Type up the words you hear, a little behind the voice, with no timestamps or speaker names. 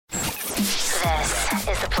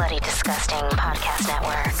is the Bloody Disgusting Podcast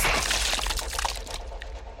Network.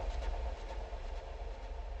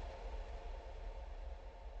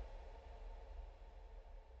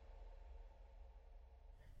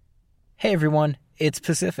 Hey everyone, it's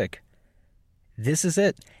Pacific. This is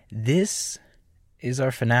it. This is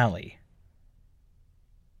our finale.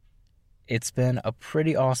 It's been a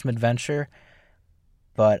pretty awesome adventure,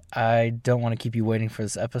 but I don't want to keep you waiting for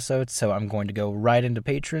this episode, so I'm going to go right into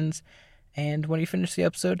patrons, and when you finish the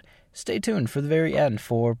episode, stay tuned for the very end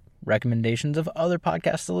for recommendations of other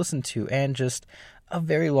podcasts to listen to, and just a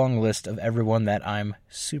very long list of everyone that I'm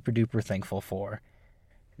super duper thankful for.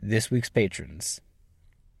 This week's patrons.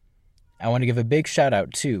 I want to give a big shout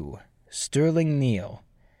out to Sterling Neal,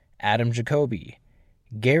 Adam Jacoby,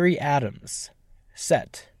 Gary Adams,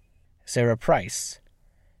 Set, Sarah Price,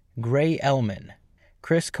 Gray Elman,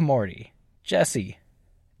 Chris Camorti, Jesse,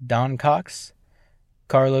 Don Cox,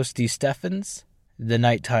 Carlos D. Steffens, The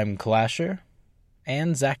Nighttime Clasher,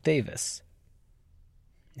 and Zach Davis.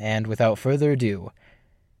 And without further ado,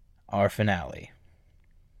 our finale.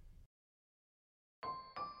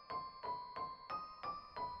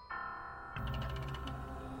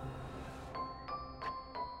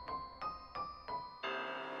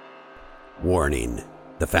 Warning.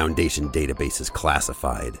 The Foundation database is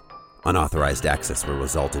classified. Unauthorized access will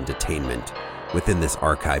result in detainment. Within this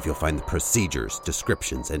archive, you'll find the procedures,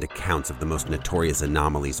 descriptions, and accounts of the most notorious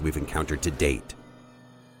anomalies we've encountered to date.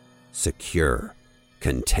 Secure.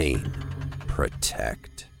 Contain.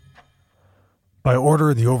 Protect. By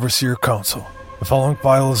order of the Overseer Council, the following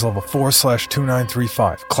file is level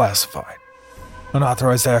 4/2935, classified.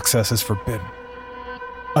 Unauthorized access is forbidden.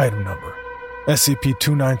 Item number,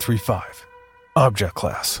 SCP-2935. Object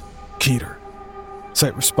class, Keter.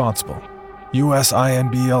 Site responsible,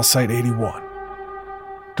 USINBL Site 81.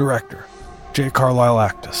 Director, J. Carlisle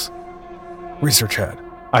Actus. Research Head,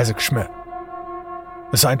 Isaac Schmidt.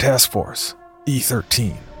 Assigned Task Force,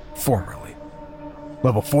 E13, formerly.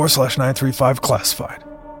 Level 4/935 classified.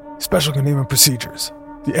 Special containment procedures.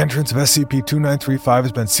 The entrance of SCP-2935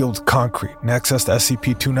 has been sealed with concrete, and access to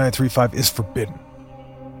SCP-2935 is forbidden.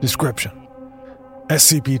 Description.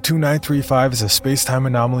 SCP-2935 is a space-time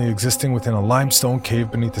anomaly existing within a limestone cave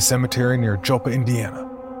beneath a cemetery near Joppa, Indiana.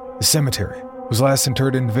 The cemetery, whose last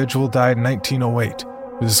interred individual died in 1908,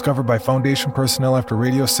 was discovered by Foundation personnel after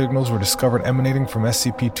radio signals were discovered emanating from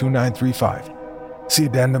SCP-2935. See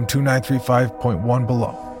Addendum 2935.1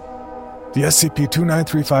 below. The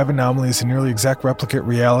SCP-2935 anomaly is a nearly exact replicate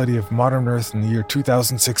reality of modern Earth in the year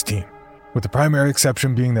 2016, with the primary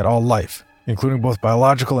exception being that all life, including both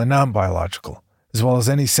biological and non-biological, as well as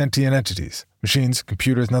any sentient entities, machines,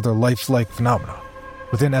 computers, and other life-like phenomena,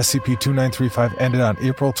 within SCP-2935 ended on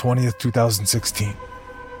April 20th, 2016.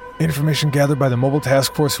 Information gathered by the Mobile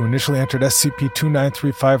Task Force who initially entered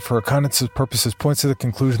SCP-2935 for reconnaissance purposes points to the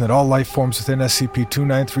conclusion that all life forms within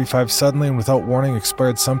SCP-2935 suddenly and without warning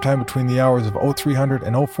expired sometime between the hours of 0300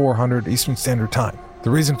 and 0400 Eastern Standard Time.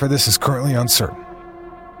 The reason for this is currently uncertain.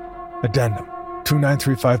 Addendum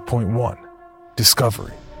 2935.1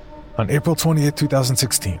 Discovery. On April 28,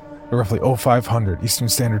 2016, at roughly 0500 Eastern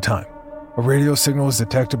Standard Time, a radio signal was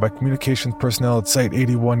detected by communications personnel at Site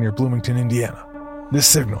 81 near Bloomington, Indiana. This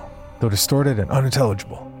signal, though distorted and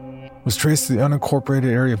unintelligible, was traced to the unincorporated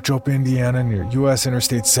area of Joppa, Indiana near U.S.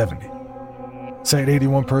 Interstate 70. Site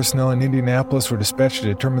 81 personnel in Indianapolis were dispatched to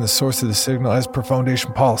determine the source of the signal as per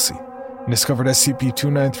Foundation policy and discovered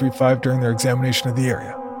SCP-2935 during their examination of the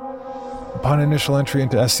area. Upon initial entry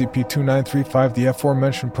into SCP-2935, the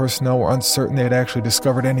aforementioned personnel were uncertain they had actually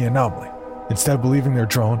discovered any anomaly, instead believing their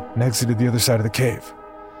drone and exited the other side of the cave.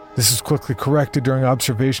 This was quickly corrected during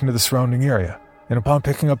observation of the surrounding area, and upon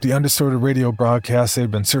picking up the undistorted radio broadcast they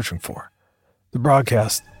had been searching for. The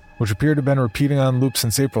broadcast, which appeared to have been repeating on loop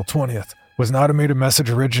since April 20th, was an automated message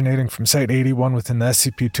originating from Site 81 within the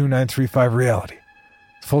SCP-2935 reality.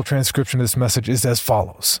 The full transcription of this message is as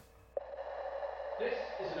follows.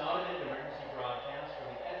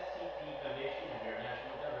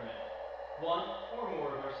 One or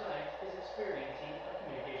more of our sites is experiencing a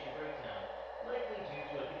communication breakdown, likely due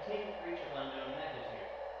to a containment breach of unknown magnitude.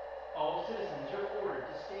 All citizens are ordered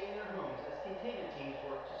to stay in their homes as containment teams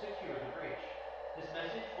work to secure the breach. This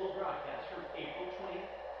message will broadcast from April 20,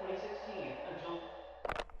 2016 until...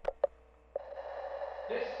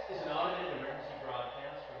 This is an automated emergency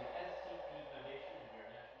broadcast from the SCP Foundation of your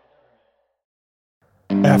national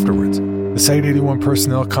government. Afterwards, the Site 81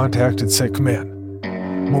 personnel contacted Site Command.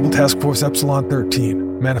 Mobile Task Force Epsilon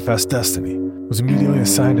 13, Manifest Destiny, was immediately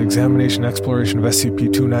assigned to examination and exploration of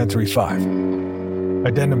SCP-2935.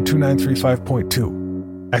 Addendum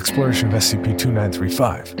 2935.2, Exploration of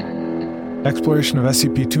SCP-2935. Exploration of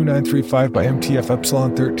SCP-2935 by MTF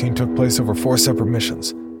Epsilon 13 took place over 4 separate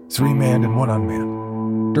missions, 3 manned and 1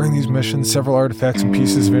 unmanned. During these missions, several artifacts and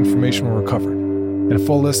pieces of information were recovered, and a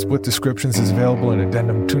full list with descriptions is available in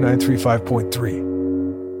Addendum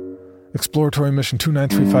 2935.3. Exploratory Mission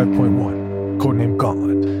 2935.1, codenamed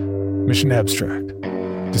Gauntlet. Mission Abstract.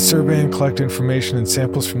 To survey and collect information and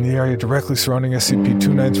samples from the area directly surrounding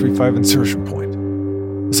SCP-2935 insertion point.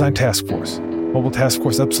 Assigned Task Force. Mobile Task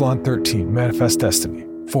Force Epsilon 13, Manifest Destiny.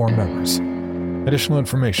 4 members. Additional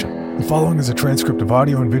information. The following is a transcript of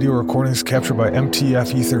audio and video recordings captured by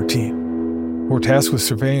MTF-E13, who were tasked with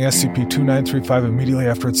surveying SCP-2935 immediately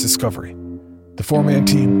after its discovery. The 4-man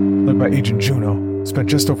team, led by Agent Juno, spent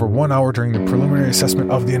just over 1 hour during the preliminary assessment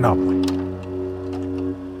of the anomaly.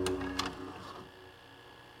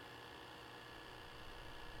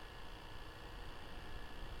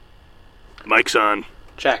 Mic's on.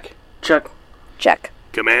 Check. Check.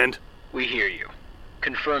 Command? We hear you.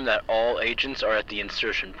 Confirm that all agents are at the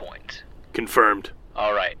insertion point. Confirmed.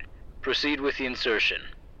 Alright. Proceed with the insertion.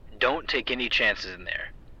 Don't take any chances in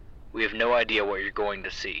there. We have no idea what you're going to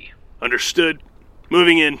see. Understood.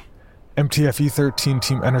 Moving in. MTF-E13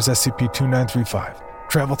 team enters SCP-2935.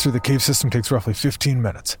 Travel through the cave system takes roughly 15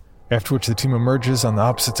 minutes, after which the team emerges on the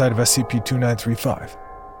opposite side of SCP-2935.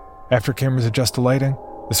 After cameras adjust to lighting,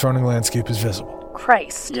 the surrounding landscape is visible.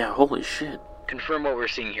 Christ. Yeah, holy shit. Confirm what we're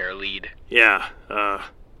seeing here, Lead. Yeah,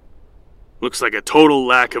 looks like a total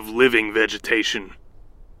lack of living vegetation.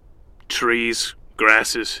 Trees,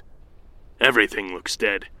 grasses, everything looks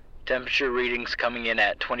dead. Temperature readings coming in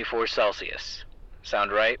at 24 Celsius.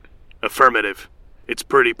 Sound right? Affirmative. It's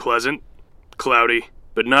pretty pleasant, cloudy,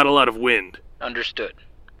 but not a lot of wind. Understood.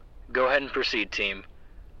 Go ahead and proceed, team.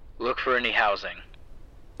 Look for any housing.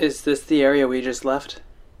 Is this the area we just left?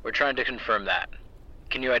 We're trying to confirm that.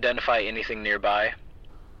 Can you identify anything nearby?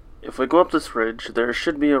 If we go up this ridge, there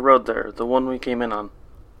should be a road there, the one we came in on.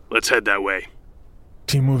 Let's head that way.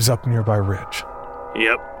 Team moves up a nearby ridge.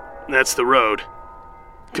 Yep, that's the road.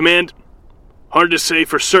 Command, hard to say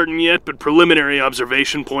for certain yet, but preliminary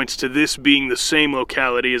observation points to this being the same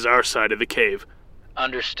locality as our side of the cave.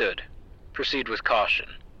 Understood. Proceed with caution.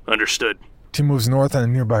 Understood. Team moves north on a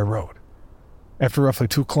nearby road. After roughly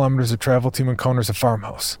 2 kilometers of travel, team encounters a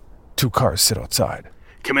farmhouse. 2 cars sit outside.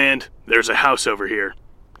 Command, there's a house over here.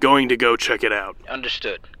 Going to go check it out.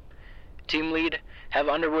 Understood. Team Lead, have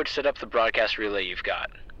Underwood set up the broadcast relay you've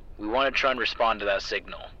got. We want to try and respond to that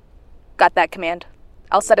signal. Got that, Command.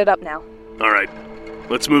 I'll set it up now. Alright,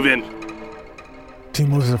 let's move in. Team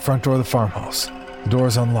moves to the front door of the farmhouse. The door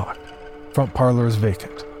is unlocked. Front parlor is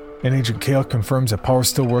vacant. And Agent Kale confirms that power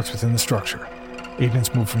still works within the structure.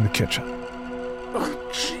 Agents move from the kitchen.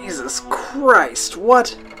 Oh, Jesus Christ,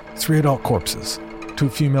 what? 3 adult corpses, 2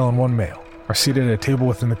 female and 1 male, are seated at a table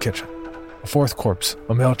within the kitchen. A 4th corpse,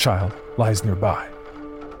 a male child, lies nearby.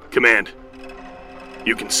 Command,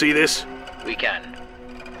 you can see this? We can.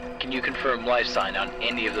 Can you confirm life sign on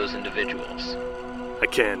any of those individuals? I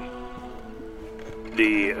can.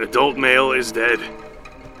 The adult male is dead.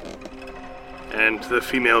 And the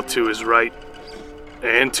female to his right.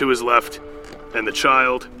 And to his left. And the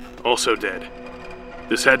child, also dead.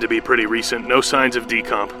 This had to be pretty recent. No signs of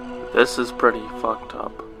decomp. This is pretty fucked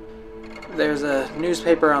up. There's a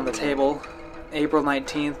newspaper on the table. April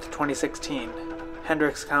 19th, 2016.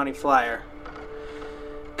 Hendricks County Flyer.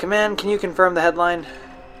 Command, can you confirm the headline?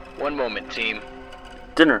 One moment, team.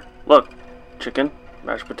 Dinner. Look. Chicken,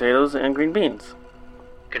 mashed potatoes, and green beans.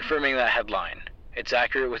 Confirming that headline. It's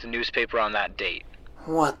accurate with the newspaper on that date.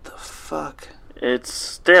 What the fuck? It's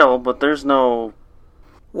stale, but there's no...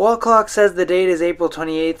 Wall clock says the date is April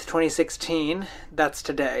 28th, 2016. That's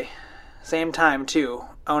today. Same time, too.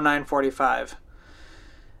 09:45.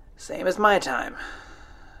 Same as my time.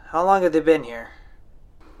 How long have they been here?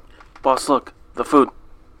 Boss, look. The food.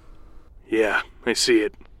 Yeah, I see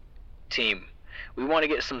it. Team, we want to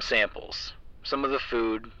get some samples. Some of the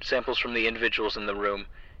food, samples from the individuals in the room,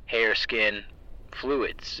 hair, skin,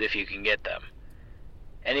 fluids, if you can get them.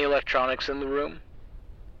 Any electronics in the room?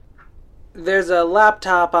 There's a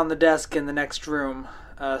laptop on the desk in the next room.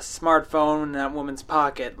 A smartphone in that woman's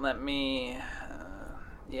pocket.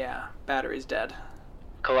 Yeah, battery's dead.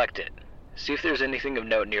 Collect it. See if there's anything of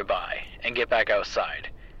note nearby, and get back outside.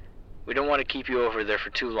 We don't want to keep you over there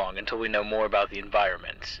for too long until we know more about the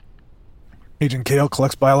environment. Agent Kale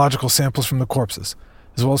collects biological samples from the corpses,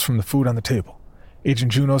 as well as from the food on the table.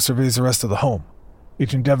 Agent Juno surveys the rest of the home.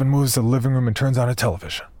 Agent Devon moves to the living room and turns on a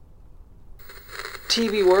television.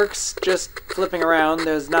 TV works, just flipping around.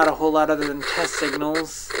 There's not a whole lot other than test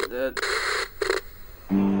signals.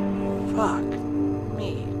 Fuck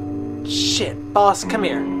me. Shit, boss, come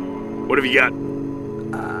here. What have you got?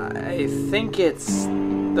 I think it's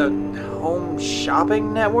the Home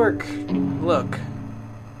Shopping Network. Look.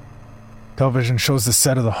 Television shows the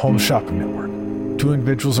set of the Home Shopping Network. 2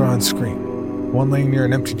 individuals are on screen. One laying near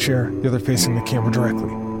an empty chair, the other facing the camera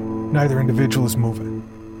directly. Neither individual is moving.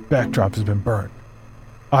 Backdrop has been burned.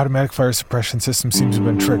 Automatic fire suppression system seems to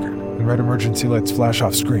have been triggered, and red emergency lights flash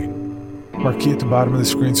off screen. Marquee at the bottom of the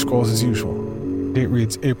screen scrolls as usual. Date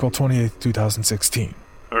reads April 28th, 2016.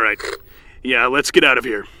 All right. Yeah, let's get out of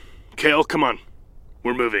here. Kale, come on.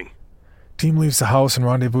 We're moving. Team leaves the house and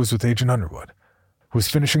rendezvous with Agent Underwood, who is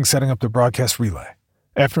finishing setting up the broadcast relay.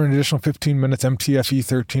 After an additional 15 minutes,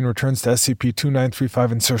 MTF-E13 returns to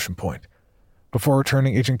SCP-2935 insertion point. Before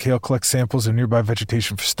returning, Agent Kale collects samples of nearby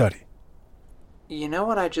vegetation for study. You know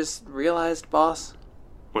what I just realized, boss?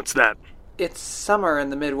 What's that? It's summer in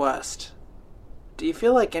the Midwest. Do you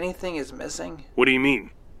feel like anything is missing? What do you mean?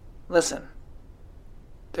 Listen.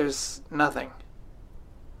 There's nothing.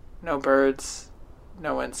 No birds,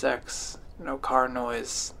 no insects, no car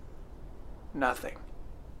noise. Nothing.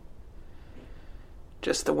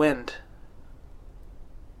 Just the wind.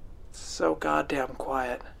 It's so goddamn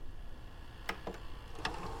quiet.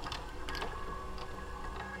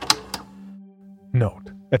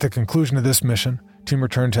 Note: at the conclusion of this mission, Team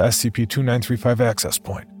returned to SCP-2935 access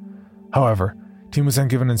point. However, Team was then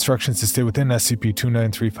given instructions to stay within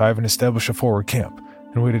SCP-2935 and establish a forward camp,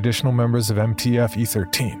 and await additional members of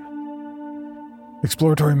MTF-E13.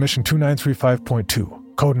 Exploratory Mission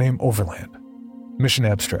 2935.2, Codename Overland. Mission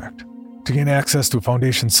Abstract: to gain access to a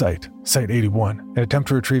Foundation site, Site 81, and attempt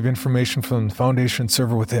to retrieve information from the Foundation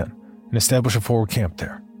server within, and establish a forward camp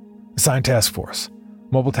there. Assigned Task Force: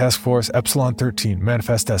 Mobile Task Force Epsilon 13,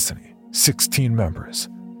 Manifest Destiny, 16 members.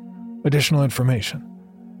 Additional information: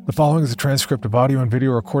 the following is a transcript of audio and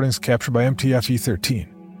video recordings captured by MTF-E13.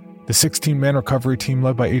 The 16-man recovery team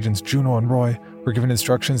led by Agents Juno and Roy were given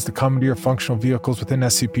instructions to commandeer functional vehicles within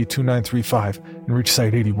SCP-2935 and reach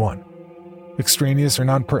Site 81. Extraneous or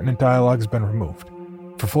non-pertinent dialogue has been removed.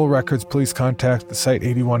 For full records, please contact the Site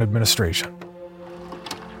 81 administration.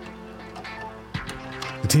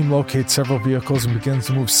 The team locates several vehicles and begins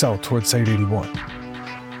to move south towards Site 81.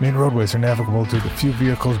 Main roadways are navigable due to few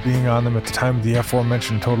vehicles being on them at the time of the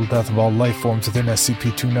aforementioned total death of all life forms within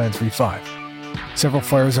SCP-2935. Several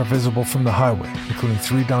fires are visible from the highway, including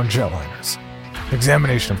 3 downed jetliners.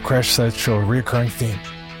 Examination of crash sites show a recurring theme.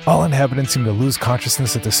 All inhabitants seem to lose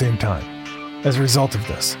consciousness at the same time. As a result of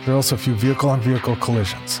this, there are also a few vehicle-on-vehicle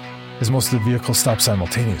collisions, as most of the vehicles stop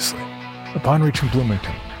simultaneously. Upon reaching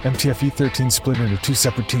Bloomington, MTF-E13 split into 2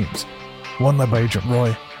 separate teams, one led by Agent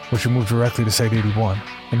Roy, which would move directly to Site 81,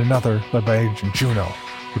 and another led by Agent Juno,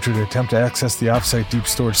 which would attempt to access the off-site deep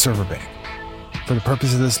storage server bank. For the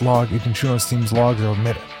purpose of this log, Agent Juno's team's logs are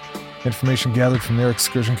omitted. Information gathered from their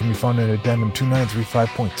excursion can be found in Addendum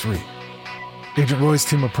 2935.3. Agent Roy's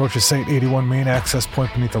team approaches Site 81 main access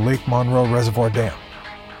point beneath the Lake Monroe Reservoir Dam.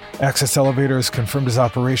 Access elevator is confirmed as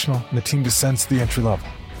operational, and the team descends to the entry level.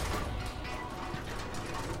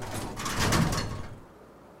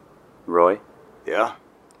 Roy? Yeah?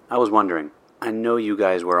 I was wondering, I know you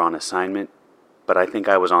guys were on assignment, but I think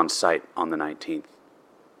I was on site on the 19th.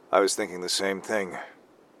 I was thinking the same thing.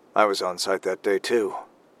 I was on site that day, too.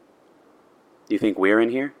 You think we're in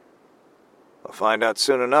here? We'll find out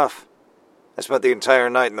soon enough. I spent the entire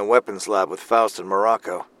night in the weapons lab with Faust and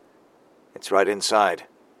Morocco. It's right inside.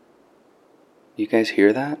 You guys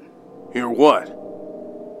hear that? Hear what?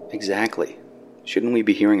 Exactly. Shouldn't we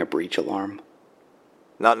be hearing a breach alarm?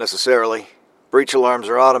 Not necessarily. Breach alarms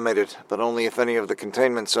are automated, but only if any of the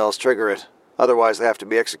containment cells trigger it. Otherwise, they have to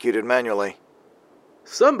be executed manually.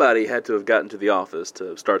 Somebody had to have gotten to the office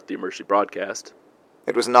to start the emergency broadcast.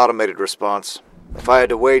 It was an automated response. If I had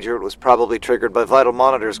to wager, it was probably triggered by vital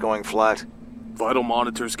monitors going flat. Vital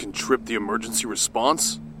monitors can trip the emergency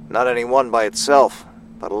response? Not any one by itself,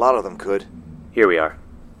 but a lot of them could. Here we are.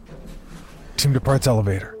 Team departs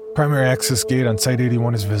elevator. Primary access gate on Site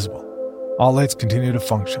 81 is visible. All lights continue to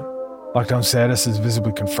function. Lockdown status is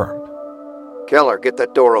visibly confirmed. Keller, get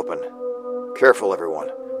that door open. Careful, everyone.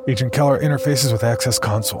 Agent Keller interfaces with access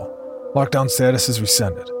console. Lockdown status is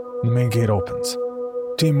rescinded, and the main gate opens.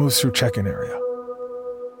 Team moves through check-in area.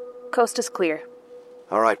 Coast is clear.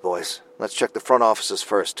 All right, boys. Let's check the front offices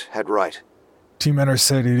first. Head right. Team enters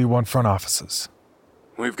Site 81 front offices.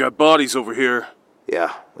 We've got bodies over here.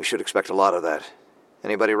 Yeah, we should expect a lot of that.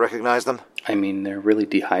 Anybody recognize them? I mean, they're really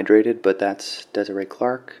dehydrated, but that's Desiree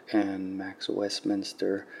Clark and Max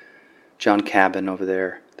Westminster. John Cabin over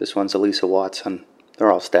there. This one's Elisa Watson.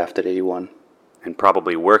 They're all staffed at 81. And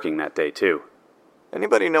probably working that day, too.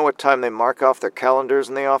 Anybody know what time they mark off their calendars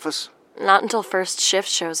in the office? Not until first shift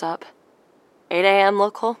shows up. 8 a.m.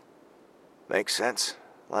 local? Makes sense.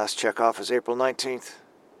 Last checkoff is April 19th.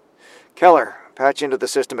 Keller, patch into the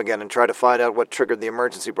system again and try to find out what triggered the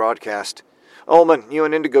emergency broadcast. Ullman, you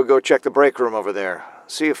and Indigo go check the break room over there.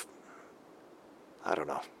 See if... I don't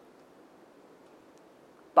know.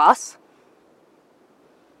 Boss?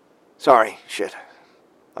 Sorry, shit.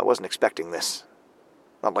 I wasn't expecting this.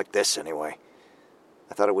 Not like this, anyway.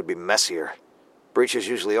 I thought it would be messier. Breaches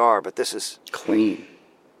usually are, but this is... Clean.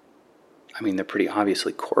 I mean, they're pretty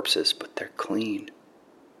obviously corpses, but they're clean.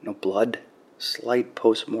 No blood. Slight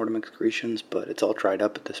post-mortem excretions, but it's all dried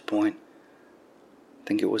up at this point.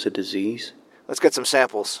 Think it was a disease? Let's get some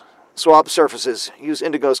samples. Swab surfaces. Use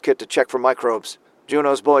Indigo's kit to check for microbes.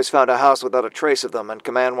 Juno's boys found a house without a trace of them, and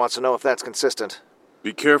Command wants to know if that's consistent.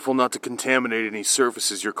 Be careful not to contaminate any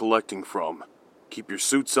surfaces you're collecting from. Keep your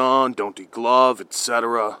suits on, don't deglove,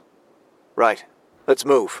 etc. Right. Let's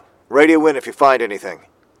move. Radio in if you find anything.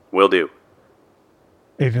 Will do.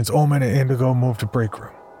 Agents Ullman and Indigo move to break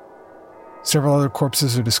room. Several other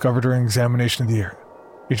corpses are discovered during examination of the area.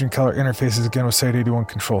 Agent Keller interfaces again with Site-81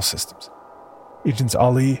 control systems. Agents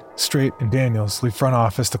Ali, Strait, and Daniels leave front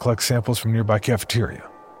office to collect samples from nearby cafeteria.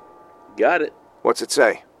 Got it. What's it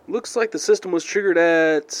say? Looks like the system was triggered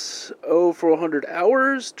at 0400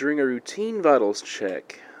 hours during a routine vitals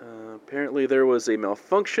check. Apparently there was a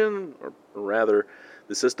malfunction, or rather,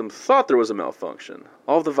 the system thought there was a malfunction.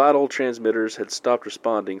 All of the vital transmitters had stopped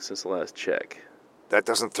responding since the last check. That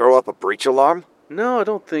doesn't throw up a breach alarm? No, I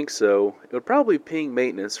don't think so. It would probably ping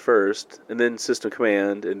maintenance first, and then system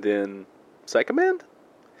command, and then site command?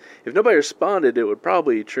 If nobody responded, it would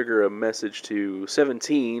probably trigger a message to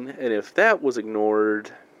 17, and if that was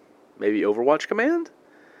ignored, maybe Overwatch command?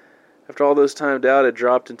 After all those timed out, it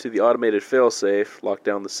dropped into the automated failsafe, locked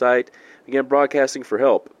down the site, began broadcasting for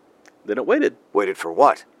help. Then it waited. Waited for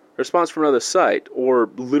what? Response from another site, or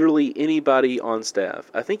literally anybody on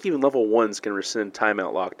staff. I think even level 1s can rescind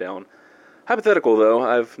timeout lockdown. Hypothetical, though.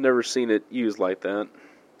 I've never seen it used like that.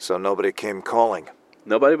 So nobody came calling?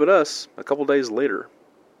 Nobody but us, a couple days later.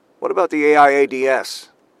 What about the AIADS?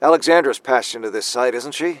 Alexandra's passed into this site,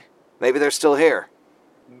 isn't she? Maybe they're still here.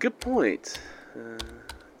 Good point.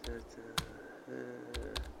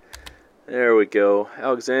 There we go.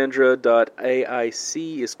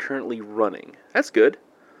 Alexandra.aic is currently running. That's good.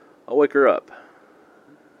 I'll wake her up.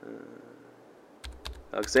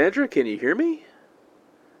 Alexandra, can you hear me?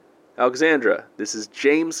 Alexandra, this is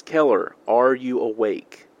James Keller. Are you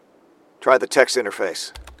awake? Try the text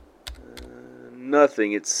interface.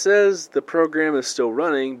 Nothing. It says the program is still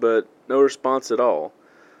running, but no response at all.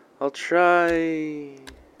 I'll try...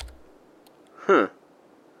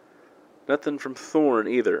 Nothing from Thorn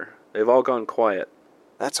either. They've all gone quiet.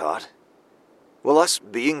 That's odd. Will us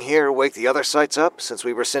being here wake the other sites up, since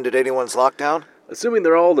we rescinded 81's lockdown? Assuming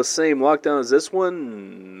they're all the same lockdown as this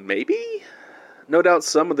one, maybe? No doubt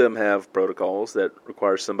some of them have protocols that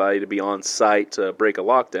require somebody to be on site to break a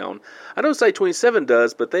lockdown. I know Site-27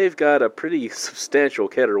 does, but they've got a pretty substantial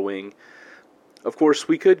Keter wing. Of course,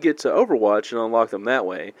 we could get to Overwatch and unlock them that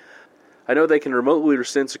way. I know they can remotely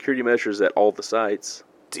rescind security measures at all the sites.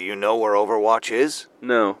 Do you know where Overwatch is?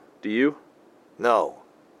 No. Do you? No.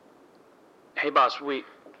 Hey, boss, we're,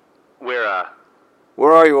 Where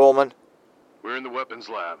are you, Ullman? We're in the weapons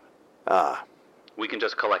lab. Ah. We can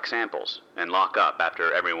just collect samples and lock up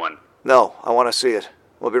after everyone... No, I want to see it.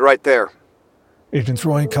 We'll be right there. Agents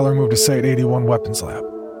Roy and Keller move to Site-81 weapons lab.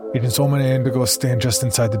 Agents Ullman and Indigo stand just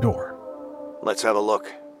inside the door. Let's have a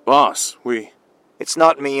look. Boss, It's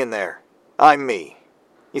not me in there. I'm me.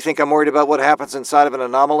 You think I'm worried about what happens inside of an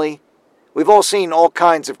anomaly? We've all seen all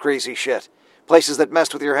kinds of crazy shit. Places that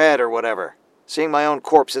messed with your head or whatever. Seeing my own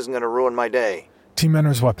corpse isn't going to ruin my day. Team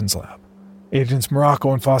enters weapons lab. Agents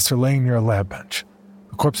Morocco and Foster laying near a lab bench.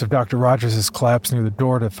 The corpse of Dr. Rogers is collapsed near the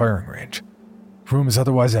door to the firing range. The room is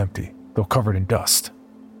otherwise empty, though covered in dust.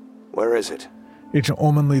 Where is it? Agent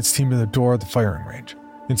Ullman leads team to the door of the firing range.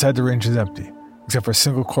 Inside the range is empty, except for a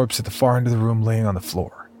single corpse at the far end of the room laying on the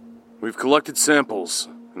floor. We've collected samples,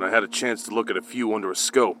 and I had a chance to look at a few under a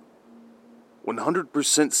scope.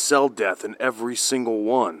 100% cell death in every single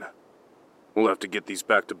one. We'll have to get these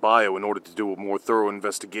back to Bio in order to do a more thorough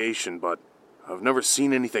investigation, but I've never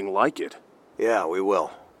seen anything like it. Yeah, we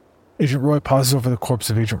will. Agent Roy pauses over the corpse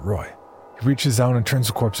of Agent Roy. He reaches down and turns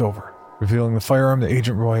the corpse over, revealing the firearm that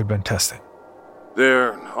Agent Roy had been testing.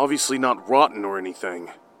 They're obviously not rotten or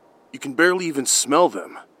anything. You can barely even smell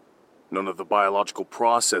them. None of the biological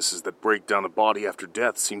processes that break down a body after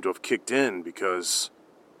death seem to have kicked in because,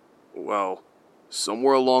 well,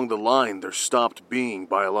 somewhere along the line there stopped being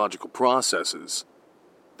biological processes.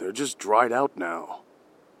 They're just dried out now.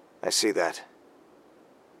 I see that.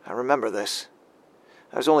 I remember this.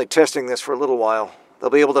 I was only testing this for a little while. They'll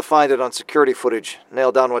be able to find it on security footage,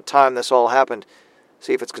 nail down what time this all happened,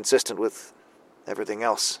 see if it's consistent with everything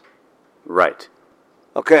else. Right.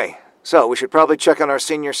 Okay, so we should probably check on our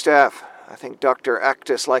senior staff. I think Dr.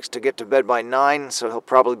 Actis likes to get to bed by 9, so he'll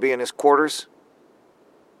probably be in his quarters.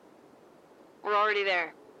 We're already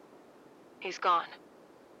there. He's gone.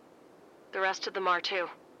 The rest of them are too.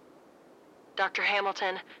 Dr.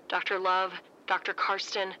 Hamilton, Dr. Love, Dr.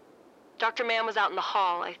 Karsten. Dr. Mann was out in the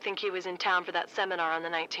hall. I think he was in town for that seminar on the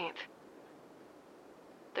 19th.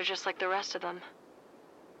 They're just like the rest of them.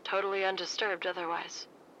 Totally undisturbed otherwise.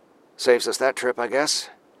 Saves us that trip, I guess.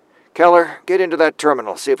 Keller, get into that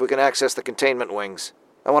terminal, see if we can access the containment wings.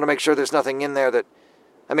 I want to make sure there's nothing in there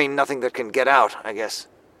nothing that can get out, I guess.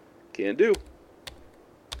 Can do.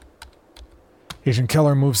 Agent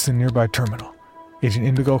Keller moves to the nearby terminal. Agent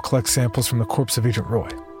Indigo collects samples from the corpse of Agent Roy.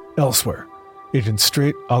 Elsewhere, Agents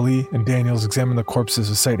Strait, Ali, and Daniels examine the corpses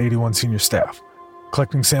of Site 81 senior staff,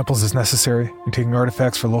 collecting samples as necessary and taking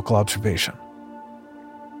artifacts for local observation.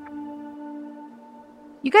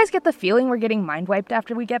 You guys get the feeling we're getting mind-wiped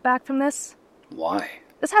after we get back from this? Why?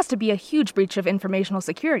 This has to be a huge breach of informational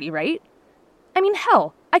security, right? I mean,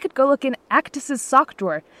 hell, I could go look in Actus's sock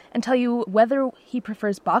drawer and tell you whether he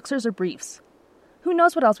prefers boxers or briefs. Who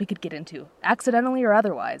knows what else we could get into, accidentally or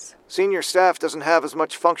otherwise. Senior staff doesn't have as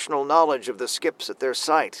much functional knowledge of the skips at their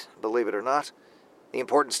site, believe it or not. The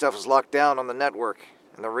important stuff is locked down on the network,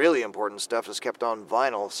 and the really important stuff is kept on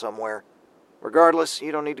vinyl somewhere. Regardless,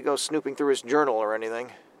 you don't need to go snooping through his journal or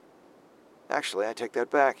anything. Actually, I take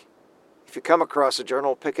that back. If you come across a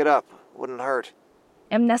journal, pick it up. Wouldn't hurt.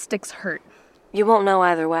 Amnestics hurt. You won't know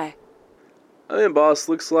either way. I mean, boss,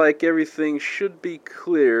 looks like everything should be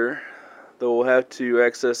clear, though we'll have to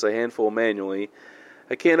access a handful manually.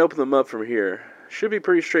 I can't open them up from here. Should be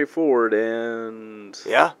pretty straightforward and...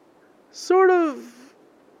 Yeah? Sort of...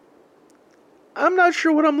 I'm not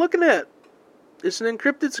sure what I'm looking at. It's an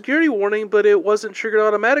encrypted security warning, but it wasn't triggered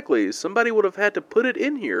automatically. Somebody would have had to put it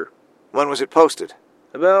in here. When was it posted?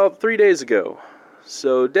 About 3 days ago.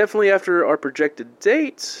 So definitely after our projected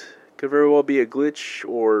date. Could very well be a glitch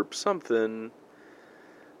or something.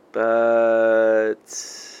 But...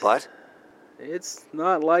 It's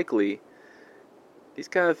not likely. These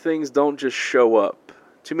kind of things don't just show up.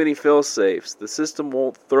 Too many fail-safes. The system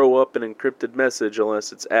won't throw up an encrypted message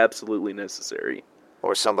unless it's absolutely necessary.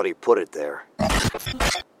 Or somebody put it there.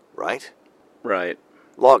 Right? Right.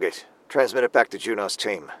 Log it. Transmit it back to Juno's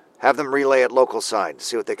team. Have them relay it local side.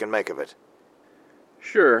 See what they can make of it.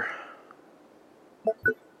 Sure.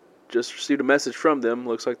 Just received a message from them.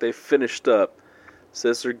 Looks like they finished up.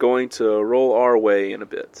 Says they're going to roll our way in a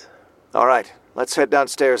bit. All right. Let's head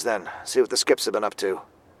downstairs then. See what the skips have been up to.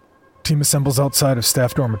 Team assembles outside of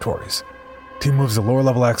staff dormitories. Team moves the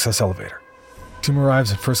lower-level access elevator. Team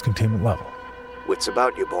arrives at first containment level. Wits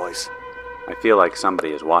about you, boys. I feel like somebody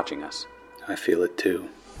is watching us. I feel it too.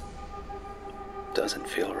 Doesn't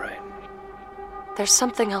feel right. There's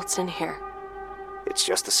something else in here. It's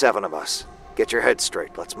just the 7 of us. Get your head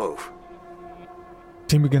straight. Let's move.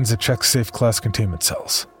 Team begins to check safe class containment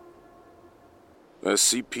cells.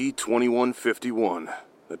 SCP-2951.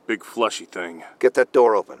 That big fleshy thing. Get that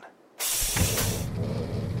door open.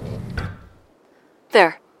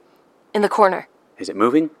 There. In the corner. Is it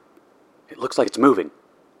moving? It looks like it's moving.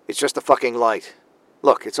 It's just a fucking light.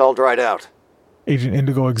 Look, it's all dried out. Agent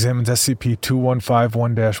Indigo examines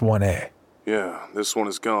SCP-2151-1A. Yeah, this one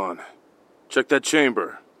is gone. Check that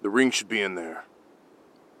chamber. The ring should be in there.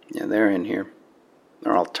 Yeah, they're in here.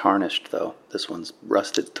 They're all tarnished, though. This one's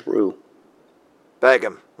rusted through. Bag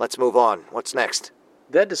 'em. Let's move on. What's next?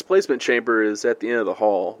 That displacement chamber is at the end of the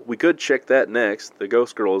hall. We could check that next. The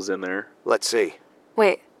ghost girl is in there. Let's see.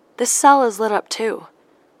 Wait, this cell is lit up too.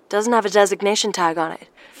 Doesn't have a designation tag on it.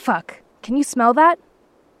 Fuck. Can you smell that?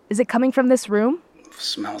 Is it coming from this room?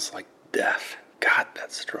 Smells like death. God,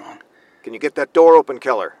 that's strong. Can you get that door open,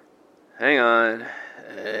 Keller? Hang on.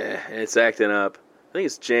 It's acting up. I think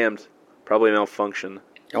it's jammed. Probably malfunction.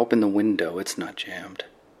 Open the window. It's not jammed.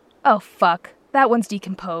 Oh, fuck. That one's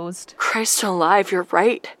decomposed. Christ alive, you're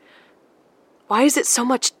right. Why is it so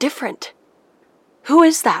much different? Who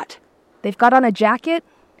is that? They've got on a jacket?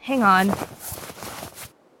 Hang on.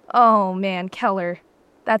 Oh, man, Keller.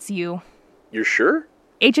 That's you. You're sure?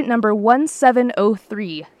 Agent number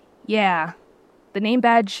 1703. Yeah. The name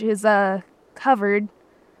badge is, covered,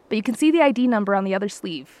 but you can see the ID number on the other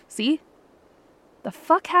sleeve. See? The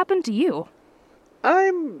fuck happened to you?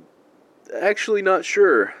 I'm actually not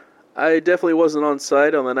sure. I definitely wasn't on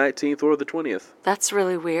site on the 19th or the 20th. That's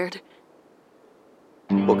really weird.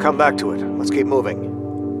 We'll come back to it. Let's keep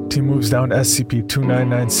moving. Team moves down to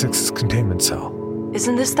SCP-2936's containment cell.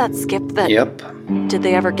 Isn't this that skip that... Yep. Did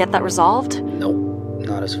they ever get that resolved? Nope.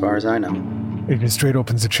 Not as far as I know. Agent Strait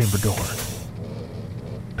opens the chamber door.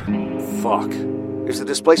 Fuck. Is the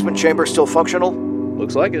displacement chamber still functional?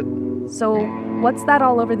 Looks like it. So, what's that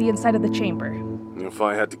all over the inside of the chamber? If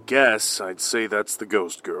I had to guess, I'd say that's the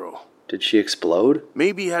ghost girl. Did she explode?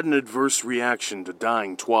 Maybe had an adverse reaction to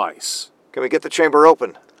dying twice. Can we get the chamber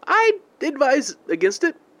open? I'd advise against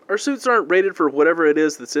it. Our suits aren't rated for whatever it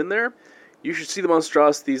is that's in there. You should see the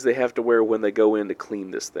monstrosities they have to wear when they go in to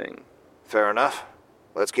clean this thing. Fair enough.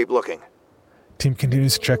 Let's keep looking. Team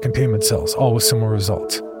continues to check containment cells, all with similar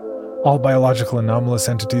results. All biological anomalous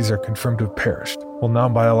entities are confirmed to have perished, while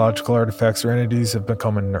non-biological artifacts or entities have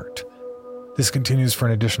become inert. This continues for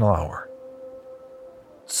an additional hour.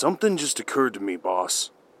 Something just occurred to me, boss.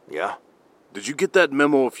 Yeah? Did you get that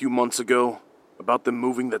memo a few months ago about them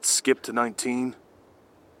moving that skip to 19?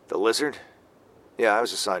 The lizard? Yeah, I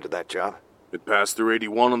was assigned to that job. It passed through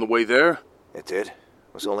 81 on the way there? It did.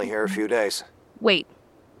 Was only here a few days. Wait,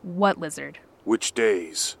 what lizard? Which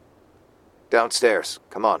days? Downstairs.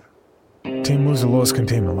 Come on. Team moves to lowest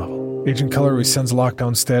containment level. Agent Keller resends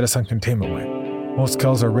lockdown status on containment wing. Most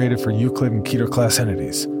cells are rated for Euclid and Keter class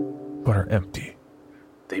entities, but are empty.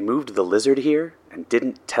 They moved the lizard here and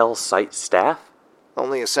didn't tell site staff?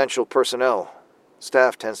 Only essential personnel.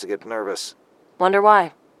 Staff tends to get nervous. Wonder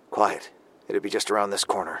why. Quiet. It'd be just around this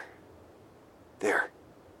corner. There.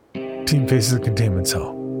 Team faces a containment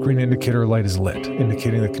cell. Green indicator light is lit,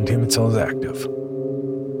 indicating the containment cell is active.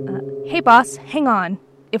 Hey boss, hang on.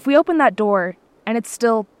 If we open that door, and it's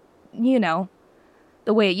still, the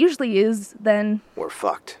way it usually is, then... We're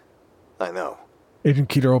fucked. I know. Agent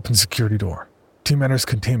Keter opens security door. Team enters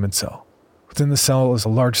containment cell. Within the cell is a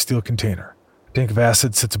large steel container. A tank of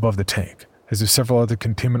acid sits above the tank, as do several other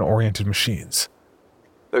containment-oriented machines.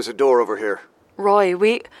 There's a door over here. Roy,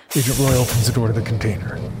 Agent Roy opens the door to the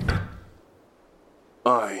container.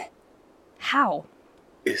 How?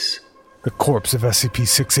 The corpse of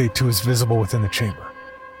SCP-682 is visible within the chamber.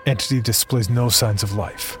 Entity displays no signs of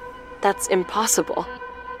life. That's impossible.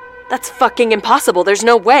 That's fucking impossible. There's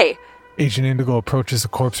no way. Agent Indigo approaches the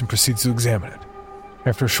corpse and proceeds to examine it.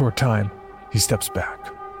 After a short time, he steps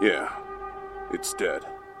back. Yeah, it's dead.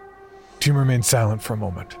 Team remains silent for a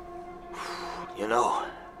moment.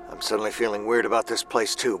 I'm suddenly feeling weird about this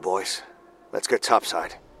place too, boys. Let's get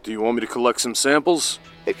topside. Do you want me to collect some samples?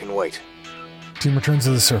 It can wait. Team returns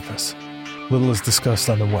to the surface. Little is discussed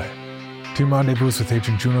on the way. Team rendezvous with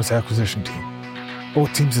Agent Juno's acquisition team.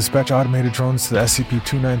 Both teams dispatch automated drones to the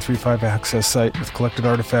SCP-2935 access site with collected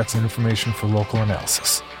artifacts and information for local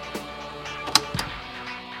analysis.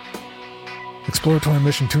 Exploratory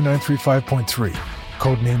Mission 2935.3,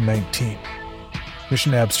 Codename 19.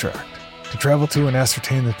 Mission Abstract. To travel to and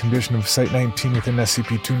ascertain the condition of Site 19 within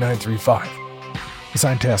SCP-2935.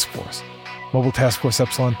 Assigned Task Force. Mobile Task Force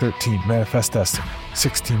Epsilon 13, Manifest Destiny,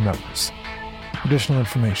 16 members. Additional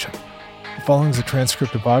information. The following is a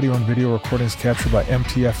transcript of audio and video recordings captured by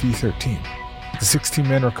MTFE-13. The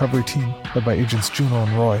 16-man recovery team, led by Agents Juno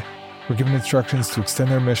and Roy, were given instructions to extend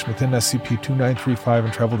their mission within SCP-2935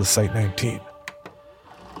 and travel to Site 19.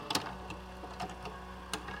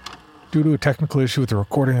 Due to a technical issue with the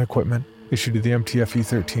recording equipment issued to the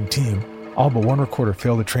MTFE-13 team, all but one recorder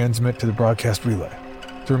failed to transmit to the broadcast relay.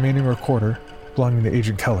 The remaining recorder, belonging to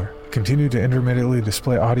Agent Keller, continued to intermittently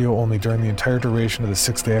display audio only during the entire duration of the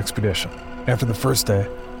 6-day expedition. After the first day,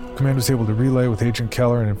 Command was able to relay with Agent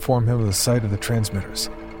Keller and inform him of the site of the transmitters.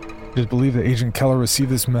 It is believed that Agent Keller received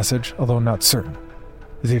this message, although not certain,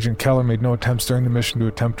 as Agent Keller made no attempts during the mission to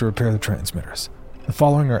attempt to repair the transmitters. The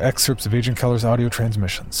following are excerpts of Agent Keller's audio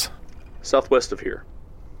transmissions. Southwest of here.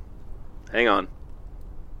 Hang on.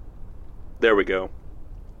 There we go.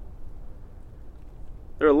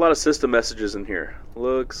 There are a lot of system messages in here.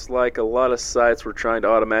 Looks like a lot of sites were trying to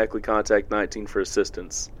automatically contact 19 for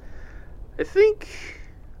assistance. I think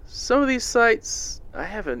some of these sites I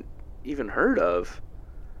haven't even heard of.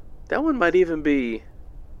 That one might even be...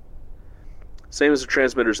 Same as the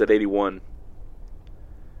transmitters at 81.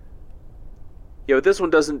 Yeah, but this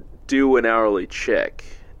one doesn't do an hourly check.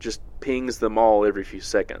 Just pings them all every few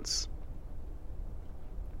seconds.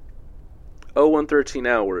 0113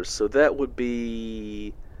 hours, so that would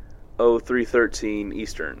be 0313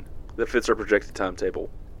 Eastern. That fits our projected timetable.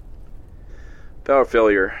 Power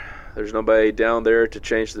failure. There's nobody down there to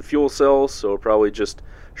change the fuel cells, so we'll probably just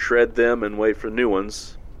shred them and wait for new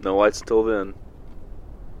ones. No lights until then.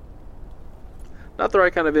 Not the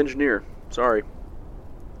right kind of engineer. Sorry.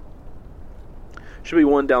 Should be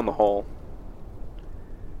one down the hall.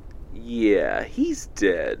 Yeah, he's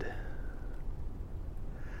dead.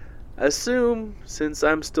 I assume, since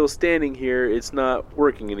I'm still standing here, it's not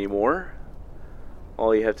working anymore.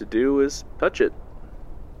 All you have to do is touch it.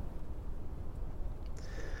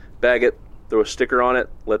 Bag it, throw a sticker on it,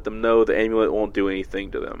 let them know the amulet won't do anything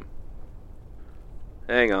to them.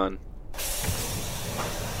 Hang on.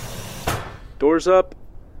 Doors up.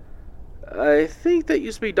 I think that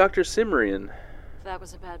used to be Dr. Cimmerian. That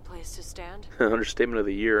was a bad place to stand. Understatement of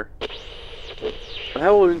the year. I'm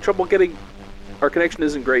having trouble getting... Our connection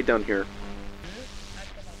isn't great down here.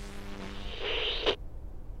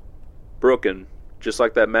 Broken. Just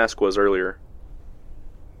like that mask was earlier.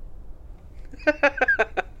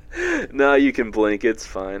 Nah, you can blink. It's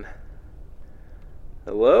fine.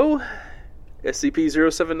 Hello?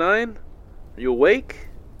 SCP-079? Are you awake?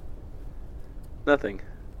 Nothing.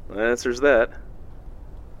 That answers that.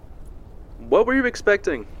 What were you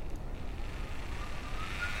expecting?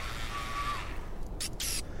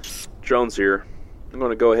 Drone's here. I'm going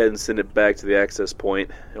to go ahead and send it back to the access point.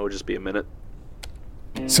 It will just be a minute.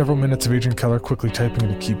 Several minutes of Agent Keller quickly typing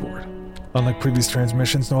at a keyboard. Unlike previous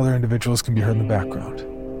transmissions, no other individuals can be heard in the background.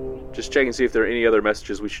 Just check and see if there are any other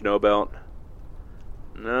messages we should know about.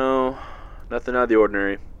 No, nothing out of the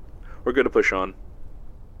ordinary. We're good to push on.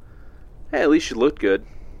 Hey, at least you looked good.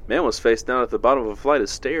 Man was face down at the bottom of a flight of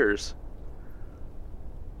stairs.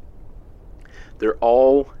 They're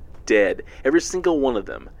all dead. Every single one of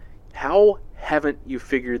them. How haven't you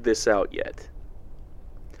figured this out yet?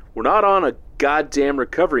 We're not on a goddamn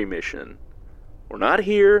recovery mission. We're not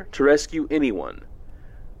here to rescue anyone.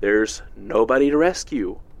 There's nobody to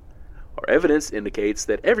rescue. Our evidence indicates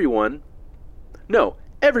that everyone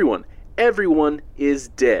is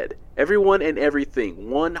dead. Everyone and everything.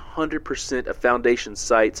 100% of Foundation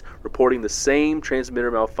sites reporting the same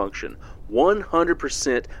transmitter malfunction.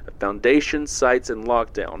 100% of Foundation sites in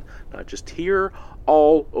lockdown. Not just here,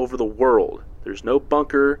 all over the world. There's no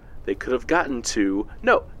bunker they could have gotten to.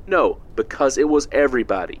 No, because it was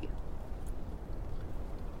everybody.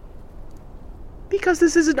 Because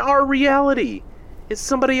this isn't our reality. It's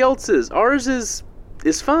somebody else's. Ours is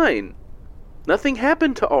fine. Nothing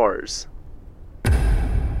happened to ours.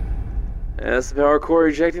 That's the power core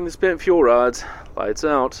ejecting the spent fuel rods. Lights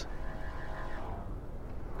out.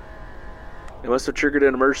 It must have triggered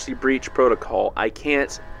an emergency breach protocol. I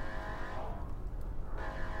can't...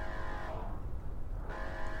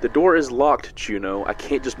 The door is locked, Juno. I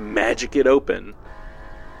can't just magic it open.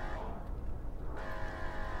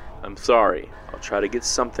 I'm sorry. I'll try to get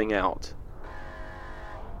something out.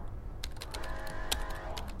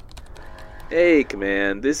 Hey,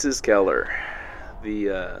 Command. This is Keller. The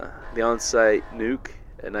on-site nuke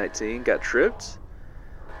at 19 got tripped.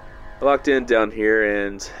 I locked in down here,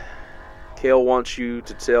 and Kale wants you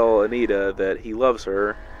to tell Anita that he loves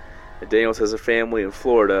her, and Daniels has a family in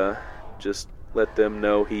Florida. Just let them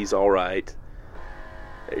know he's alright.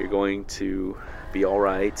 That you're going to be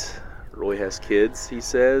alright. Roy has kids, he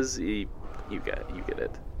says. You get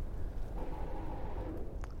it.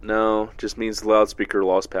 No, just means the loudspeaker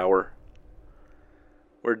lost power.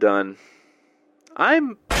 We're done.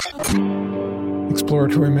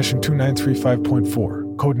 Exploratory Mission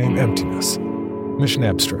 2935.4, codename Emptiness. Mission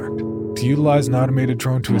Abstract. To utilize an automated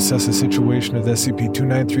drone to assess the situation of the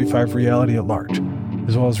SCP-2935 reality at large,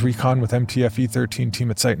 as well as recon with MTF-E13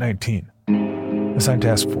 team at Site 19. Assigned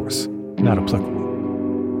Task Force. Not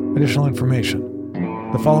applicable. Additional information.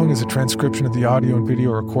 The following is a transcription of the audio and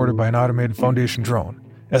video recorded by an automated Foundation drone,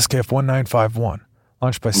 SKF-1951,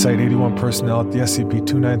 launched by Site 81 personnel at the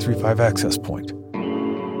SCP-2935 access point.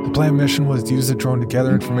 The planned mission was to use the drone to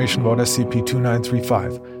gather information about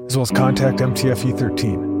SCP-2935, as well as contact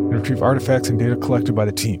MTF-E13 and retrieve artifacts and data collected by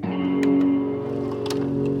the team.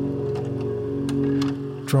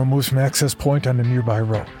 Drone moves from access point on a nearby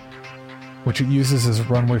road, which it uses as a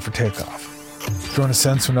runway for takeoff. Drone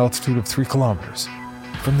ascends to an altitude of 3 kilometers.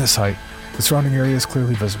 From this height, the surrounding area is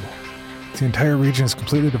clearly visible. The entire region is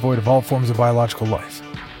completely devoid of all forms of biological life.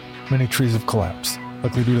 Many trees have collapsed,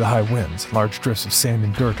 likely due to the high winds. Large drifts of sand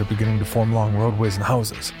and dirt are beginning to form along roadways and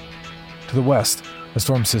houses. To the west, a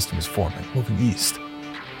storm system is forming, moving east.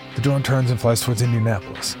 The drone turns and flies towards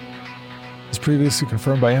Indianapolis. As previously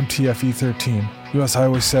confirmed by MTF-E13, U.S.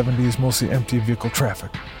 Highway 70 is mostly empty of vehicle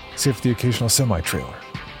traffic, save for the occasional semi-trailer.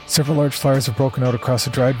 Several large fires have broken out across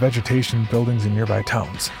the dried vegetation in buildings in nearby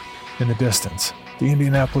towns. In the distance, the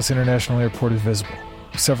Indianapolis International Airport is visible,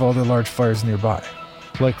 with several other large fires nearby,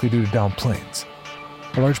 likely due to downed planes.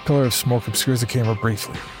 A large pillar of smoke obscures the camera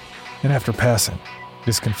briefly, and after passing, it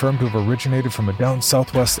is confirmed to have originated from a downed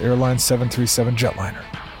Southwest Airlines 737 jetliner.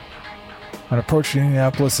 On approach to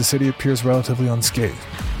Indianapolis, the city appears relatively unscathed.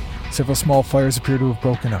 Several small fires appear to have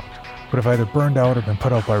broken out, but have either burned out or been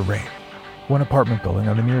put out by rain. One apartment building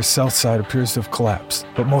on the near south side appears to have collapsed,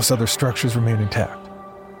 but most other structures remain intact.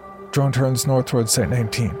 Drone turns north towards Site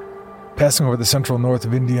 19. Passing over the central north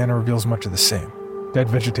of Indiana reveals much of the same. Dead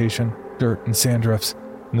vegetation, dirt, and sand drifts,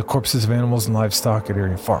 and the corpses of animals and livestock at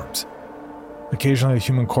area farms. Occasionally a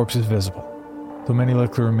human corpse is visible, though many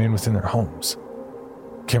likely remain within their homes.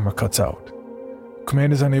 Camera cuts out.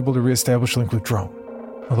 Command is unable to re-establish link with drone,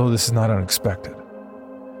 although this is not unexpected.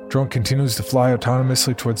 Drone continues to fly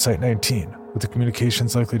autonomously towards Site 19, with the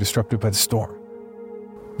communications likely disrupted by the storm.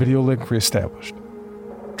 Video link re-established.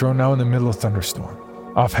 Drone now in the middle of thunderstorm,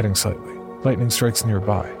 off-heading slightly. Lightning strikes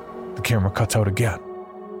nearby. The camera cuts out again.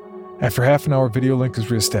 After half an hour, video link is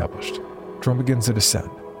re-established. Drone begins to descend.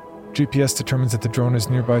 GPS determines that the drone is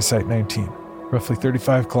nearby Site 19, roughly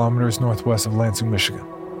 35 kilometers northwest of Lansing, Michigan.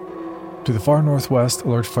 To the far northwest, a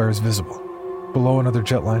large fire is visible. Below, another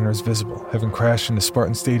jetliner is visible, having crashed into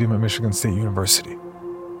Spartan Stadium at Michigan State University.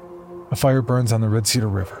 A fire burns on the Red Cedar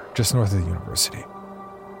River, just north of the university.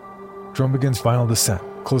 Drone begins final descent,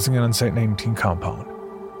 closing in on Site 19 compound.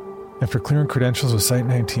 After clearing credentials with Site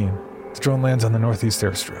 19, the drone lands on the northeast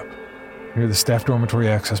airstrip, near the staff dormitory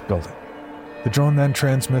access building. The drone then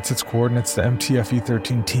transmits its coordinates to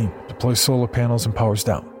MTFE-13 team, deploys solar panels, and powers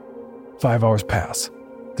down. 5 hours pass.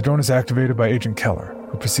 The drone is activated by Agent Keller,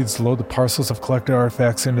 who proceeds to load the parcels of collected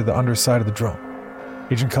artifacts into the underside of the drone.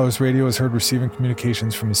 Agent Keller's radio is heard receiving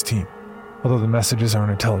communications from his team, although the messages are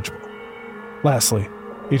unintelligible. Lastly,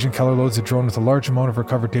 Agent Keller loads the drone with a large amount of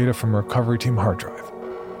recovered data from a recovery team hard drive.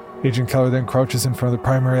 Agent Keller then crouches in front of the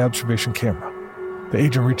primary observation camera. The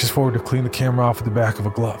agent reaches forward to clean the camera off with the back of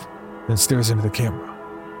a glove, then stares into the camera.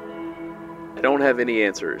 I don't have any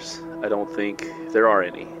answers. I don't think there are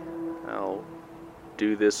any. I'll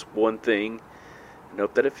do this one thing and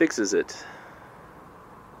hope that it fixes it.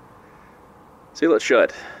 Seal it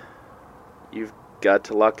shut. You've got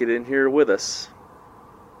to lock it in here with us.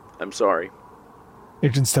 I'm sorry.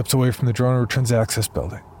 Agent steps away from the drone and returns to access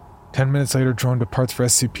building. 10 minutes later, drone departs for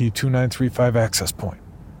SCP-2935 access point.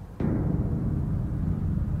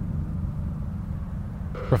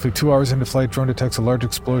 Roughly 2 hours into flight, drone detects a large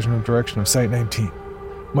explosion in the direction of Site 19.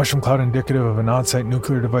 Mushroom cloud indicative of an on-site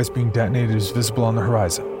nuclear device being detonated is visible on the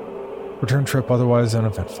horizon. Return trip otherwise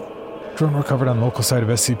uneventful. Drone recovered on local site of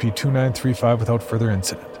SCP-2935 without further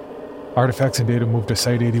incident. Artifacts and data moved to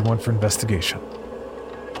Site 81 for investigation.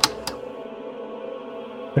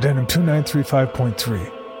 Addendum 2935.3.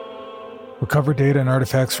 Recover data and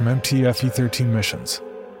artifacts from MTFE-13 missions.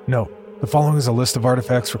 Note: the following is a list of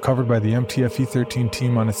artifacts recovered by the MTFE-13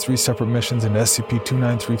 team on its 3 separate missions in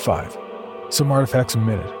SCP-2935. Some artifacts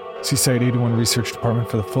omitted. See Site 81 Research Department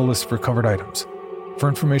for the full list of recovered items. For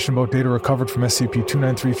information about data recovered from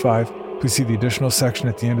SCP-2935, please see the additional section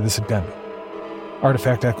at the end of this addendum.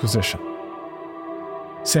 Artifact acquisition.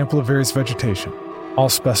 Sample of various vegetation. All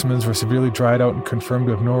specimens were severely dried out and confirmed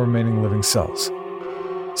to have no remaining living cells.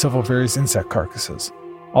 Several various insect carcasses.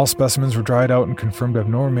 All specimens were dried out and confirmed to have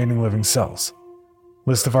no remaining living cells.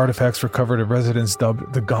 List of artifacts recovered at residence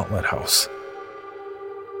dubbed the Gauntlet House.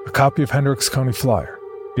 A copy of Hendricks County Flyer,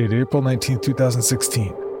 dated April 19,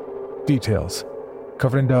 2016. Details: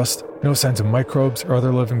 covered in dust, no signs of microbes or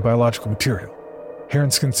other living biological material. Hair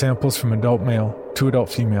and skin samples from adult male, 2 adult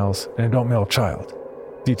females, and adult male child.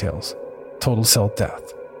 Details: total cell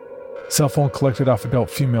death. Cell phone collected off adult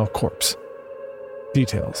female corpse.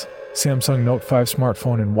 Details: Samsung Note 5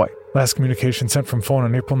 smartphone in white. Last communication sent from phone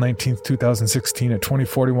on April 19, 2016 at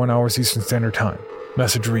 20:41 hours Eastern Standard Time.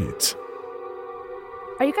 Message reads: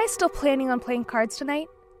 Are you guys still planning on playing cards tonight?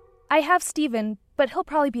 I have Steven, but he'll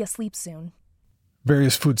probably be asleep soon.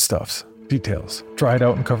 Various foodstuffs. Details: dried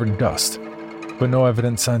out and covered in dust, but no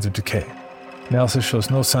evident signs of decay. Analysis shows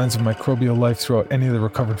no signs of microbial life throughout any of the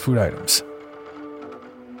recovered food items.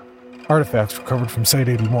 Artifacts recovered from Site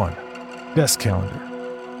 81. Desk calendar.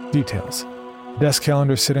 Details: desk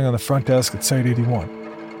calendar sitting on the front desk at Site 81.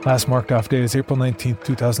 Last marked off day is April 19,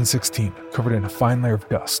 2016, covered in a fine layer of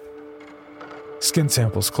dust. Skin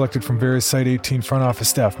samples collected from various Site 18 front office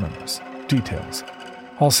staff members. Details: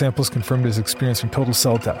 all samples confirmed as experiencing total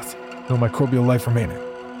cell death. No microbial life remaining.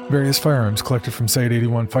 Various firearms collected from Site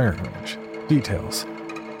 81 firing range. Details: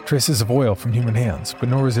 traces of oil from human hands, but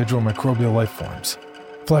no residual microbial life forms.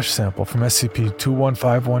 Flesh sample from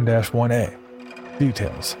SCP-2151-1A.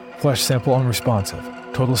 Details: flesh sample unresponsive.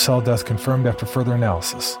 Total cell death confirmed after further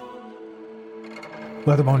analysis.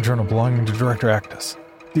 Leatherbound journal belonging to Director Actus.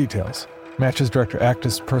 Details: matches Director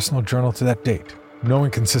Actus' personal journal to that date. No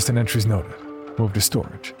inconsistent entries noted. Moved to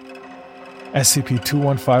storage.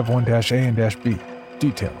 SCP-2151-A and -B.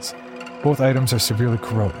 Details: both items are severely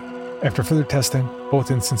corroded. After further testing, both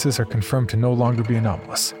instances are confirmed to no longer be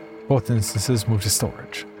anomalous. Both instances move to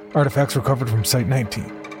storage. Artifacts recovered from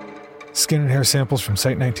Site-19. Skin and hair samples from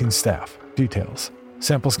Site-19 staff. Details.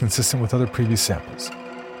 Samples consistent with other previous samples.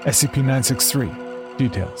 SCP-963.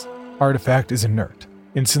 Details. Artifact is inert.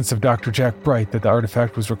 Instance of Dr. Jack Bright that the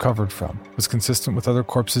artifact was recovered from was consistent with other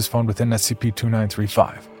corpses found within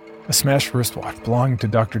SCP-2935. A smashed wristwatch belonging to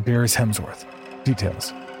Dr. Darius Hemsworth.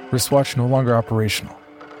 Details. Wristwatch no longer operational.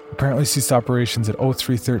 Apparently ceased operations at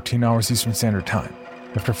 03:13 hours Eastern Standard Time,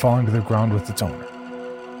 after falling to the ground with its owner.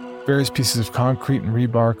 Various pieces of concrete and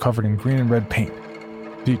rebar covered in green and red paint.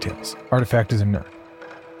 Details. Artifact is inert.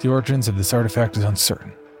 The origins of this artifact is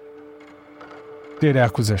uncertain. Data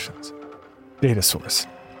acquisitions. Data source.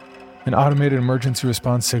 An automated emergency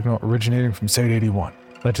response signal originating from Site-81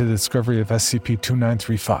 led to the discovery of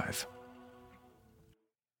SCP-2935.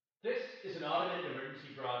 This is an automated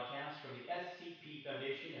emergency broadcast from the SCP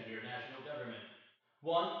Foundation and your national government.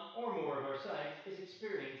 One or more of our sites is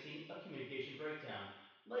experiencing a communication breakdown,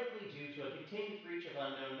 likely due to a containment breach of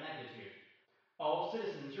unknown magnitude. All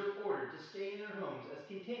citizens are ordered to stay in their homes as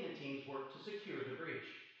containment teams work to secure the breach.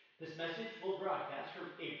 This message will broadcast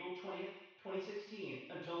from April 20th,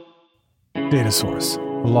 2016 until... Data source.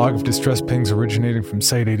 A log of distress pings originating from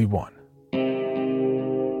Site-81.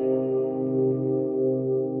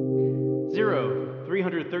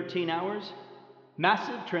 0313 hours.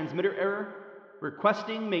 Massive transmitter error.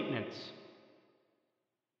 Requesting maintenance.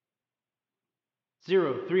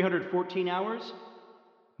 0314 hours.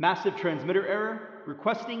 Massive transmitter error.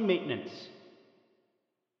 Requesting maintenance.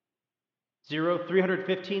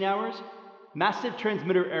 0315 hours. Massive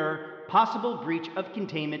transmitter error. Possible breach of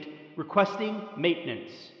containment. Requesting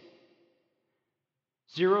maintenance.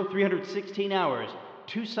 0316 hours.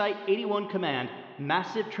 To Site 81 command.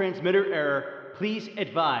 Massive transmitter error. Please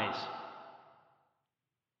advise.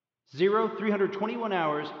 0321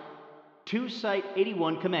 hours. To Site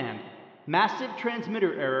 81 command. Massive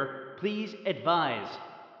transmitter error. Please advise.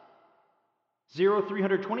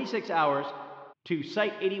 0326 hours. To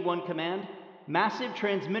Site 81 command. Massive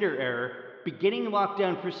transmitter error. Beginning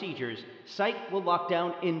lockdown procedures. Site will lock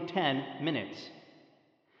down in 10 minutes.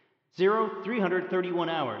 0331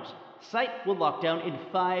 hours. Site will lock down in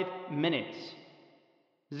 5 minutes.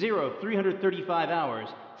 0335 hours.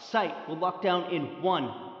 Site will lock down in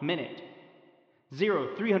 1 minute.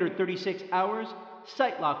 0336 hours.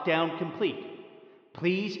 Site lockdown complete.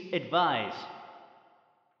 Please advise.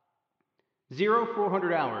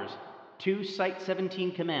 0400 hours. To Site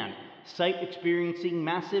 17 command. Site experiencing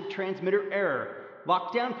massive transmitter error.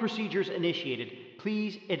 Lockdown procedures initiated.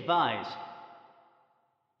 Please advise.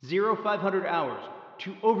 0500 hours.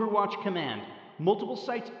 To Overwatch command. Multiple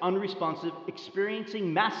sites unresponsive,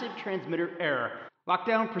 experiencing massive transmitter error.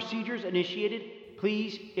 Lockdown procedures initiated.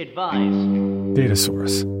 Please advise. Data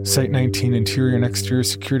source. Site-19 interior and exterior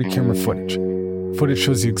security camera footage. Footage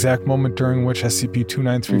shows the exact moment during which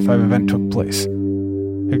SCP-2935 event took place.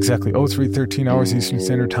 Exactly 0313 hours Eastern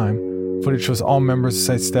Standard Time, footage shows all members of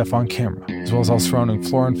site staff on camera, as well as all surrounding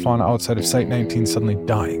flora and fauna outside of Site-19 suddenly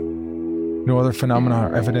dying. No other phenomena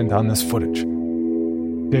are evident on this footage.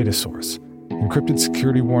 Data source. Encrypted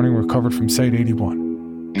security warning recovered from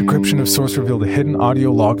Site-81. Decryption of source revealed a hidden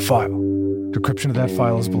audio log file. Decryption of that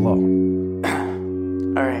file is below.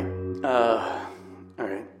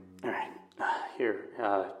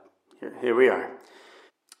 Here we are.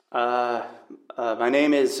 My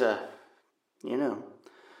name is,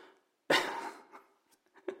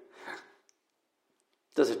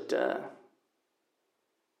 doesn't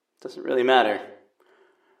really matter.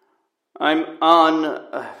 I'm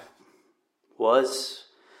on, was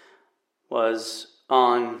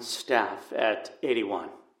on staff at 81.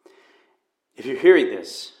 If you're hearing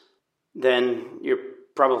this, then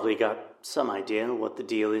you've probably got some idea what the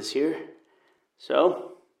deal is here. So,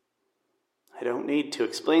 I don't need to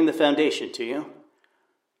explain the Foundation to you,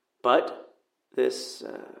 but this,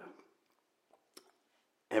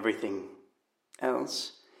 everything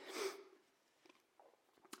else.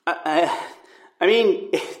 I mean,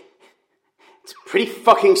 it's pretty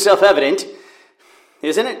fucking self-evident,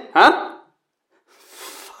 isn't it, huh?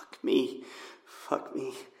 Fuck me.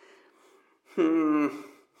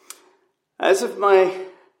 As of my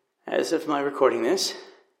recording this,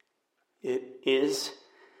 it is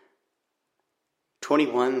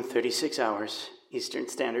 21:36 hours Eastern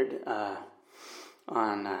Standard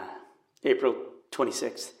on April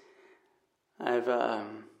 26th. I've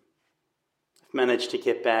managed to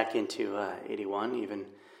get back into 81, even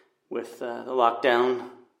with the lockdown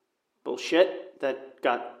bullshit that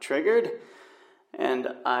got triggered, and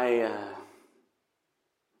I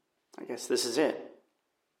guess this is it.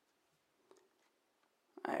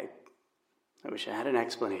 I wish I had an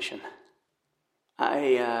explanation.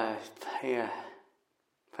 If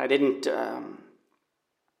I didn't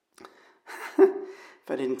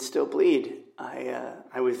still bleed, I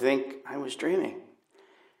would think I was dreaming.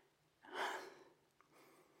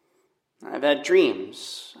 I've had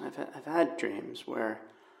dreams. I've had dreams where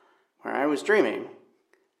I was dreaming,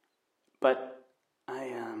 but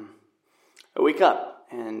I wake up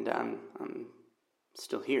and I'm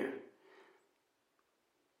still here.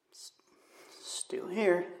 Still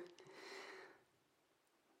here.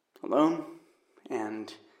 Alone,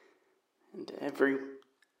 and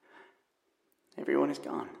everyone is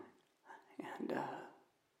gone, and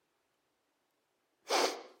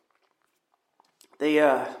they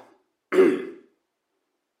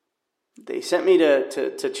sent me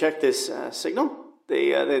to check this signal. They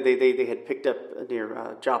had picked up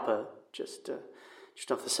near Joppa, just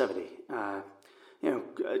off the 70.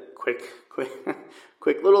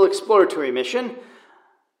 Quick little exploratory mission,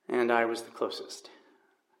 and I was the closest.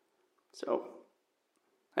 So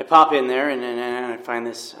I pop in there and I find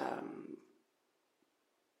this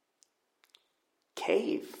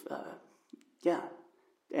cave.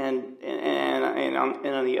 And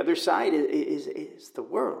on the other side is the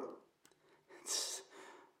world. It's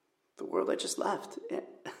the world I just left.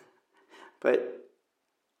 But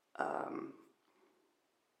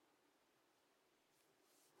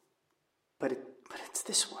it's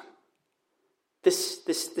this one. This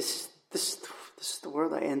is the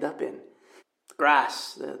world I end up in. The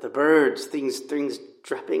grass, the birds, things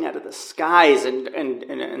dropping out of the skies,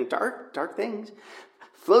 and dark things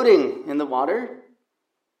floating in the water.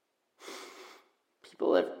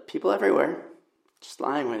 People everywhere, just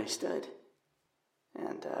lying where they stood,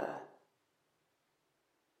 and the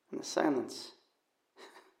silence.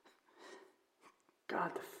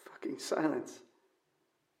 God, the fucking silence.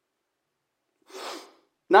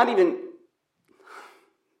 Not even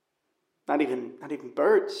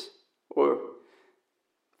birds or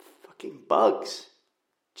fucking bugs.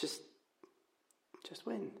 Just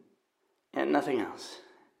wind and nothing else.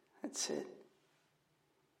 That's it.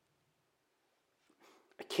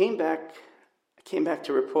 I came back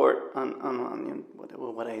to report on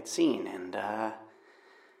what I had seen, and I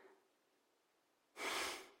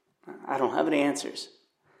don't have any answers.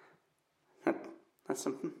 That's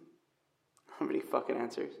something. I don't have any fucking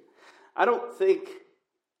answers. I don't think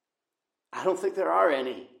there are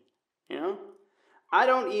any. You know, I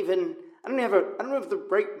don't have the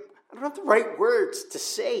right words to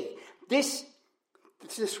say. This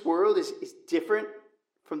world is different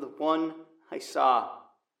from the one I saw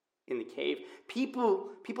in the cave.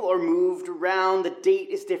 People are moved around. The date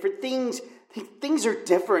is different. Things are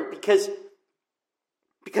different because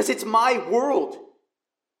it's my world.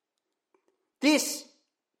 This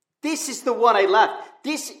is the one I left.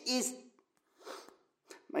 This is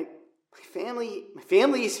my family. My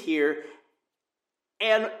family is here,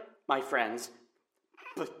 and my friends.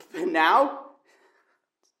 But now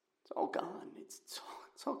it's all gone. It's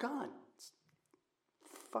all gone. It's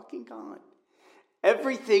fucking gone.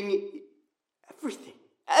 Everything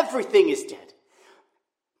is dead.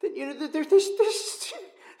 There's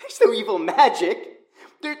no evil magic.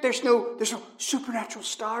 There's no supernatural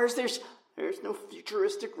stars. There's no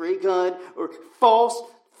futuristic ray gun or false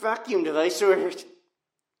vacuum device or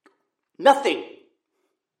nothing.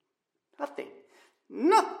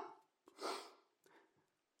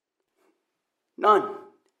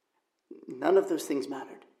 None of those things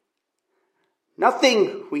mattered.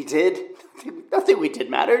 Nothing we did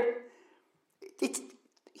mattered. It's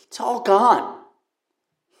all gone.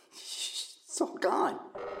 It's all gone.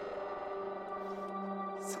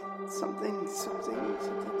 Something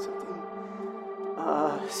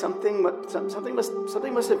must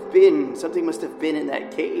have been in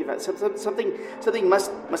that cave. Something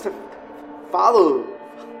must have followed.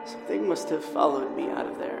 Something must have followed me out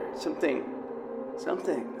of there. Something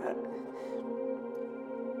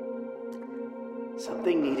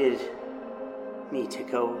needed me to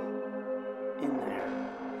go in there.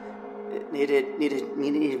 It needed me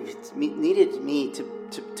to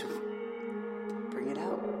bring it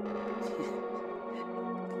out.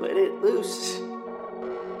 Let it loose.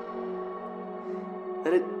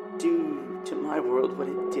 Let it do to my world what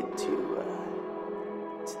it did to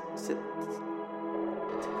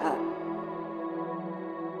that.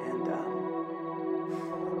 And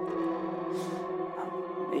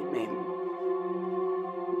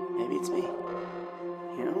maybe it's me.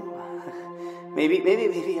 You know, maybe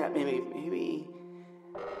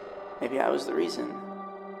I was the reason.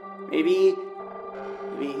 Maybe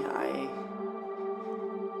I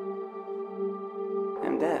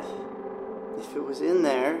am death. if it was in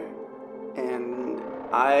there and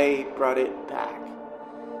I brought it back,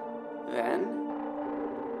 then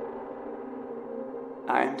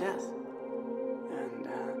I am death. And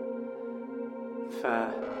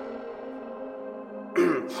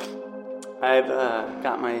if I've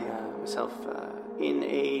got myself in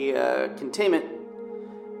a containment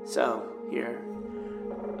cell here,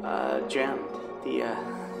 jammed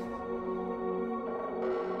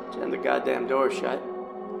the goddamn door shut.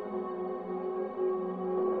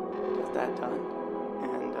 Get that done.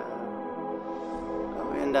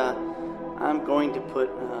 And I'm going to put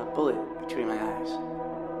a bullet between my eyes.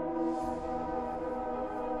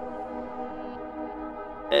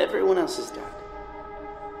 Everyone else is dead.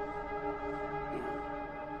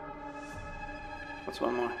 What's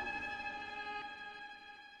one more?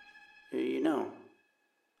 You know,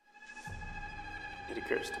 it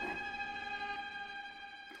occurs to me.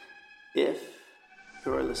 If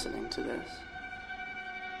you're listening to this,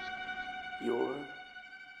 you're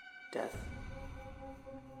death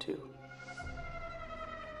too.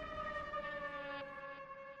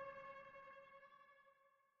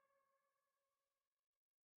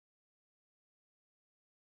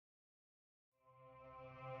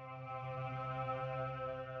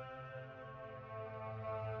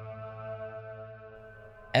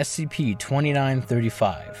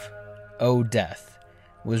 SCP-2935, O Death,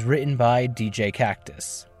 was written by DJ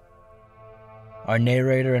Cactus. Our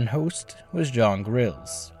narrator and host was John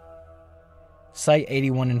Grills.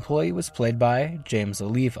 Site-81 employee was played by James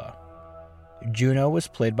Oliva. Juno was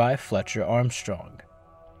played by Fletcher Armstrong.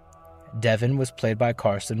 Devin was played by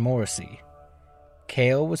Carson Morrissey.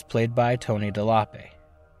 Kale was played by Tony DeLappe.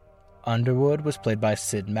 Underwood was played by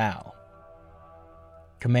Sid Mal.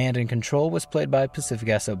 Command and Control was played by Pacific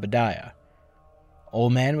S. Obadiah.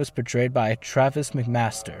 Old Man was portrayed by Travis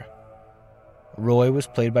McMaster. Roy was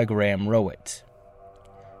played by Graham Rowett.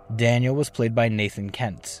 Daniel was played by Nathan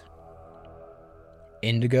Kent.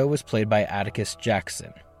 Indigo was played by Atticus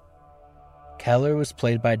Jackson. Keller was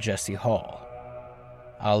played by Jesse Hall.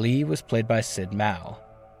 Ali was played by Sid Mal.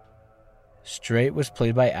 Straight was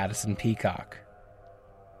played by Addison Peacock.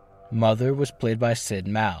 Mother was played by Sid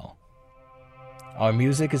Mal. Our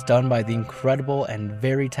music is done by the incredible and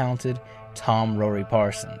very talented Tom Rory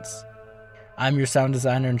Parsons. I'm your sound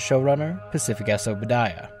designer and showrunner, Pacific S.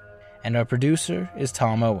 Obadiah, and our producer is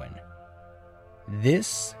Tom Owen.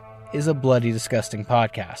 This is a Bloody Disgusting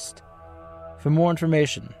podcast. For more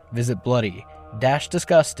information, visit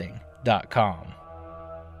bloody-disgusting.com.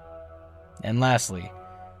 And lastly,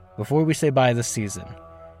 before we say bye this season,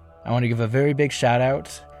 I want to give a very big shout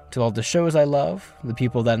out to all the shows I love, the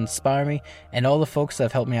people that inspire me, and all the folks that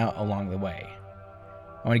have helped me out along the way.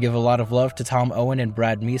 I want to give a lot of love to Tom Owen and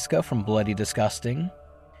Brad Miska from Bloody Disgusting,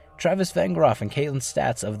 Travis Vengroff and Caitlin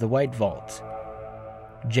Statz of The White Vault,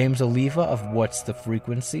 James Oliva of What's the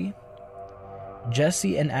Frequency,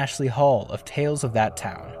 Jesse and Ashley Hall of Tales of That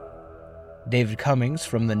Town, David Cummings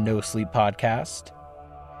from the No Sleep Podcast,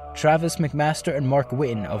 Travis McMaster and Mark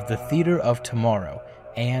Witten of The Theater of Tomorrow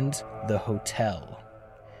and The Hotel,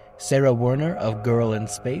 Sarah Werner of Girl in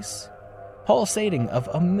Space, Paul Sading of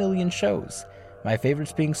A Million Shows, my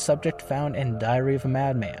favorites being Subject Found and Diary of a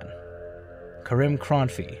Madman, Karim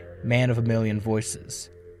Kronfi, Man of a Million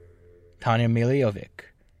Voices, Tanya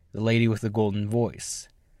Miljovic, the Lady with the Golden Voice,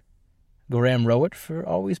 Graham Rowett for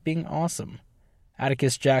always being awesome,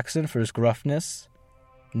 Atticus Jackson for his gruffness,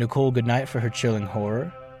 Nicole Goodnight for her chilling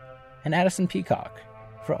horror, and Addison Peacock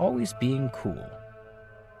for always being cool.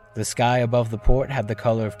 The sky above the port had the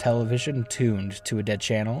color of television tuned to a dead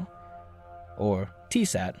channel, or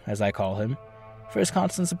TSAT, as I call him, for his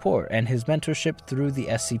constant support and his mentorship through the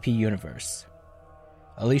SCP universe.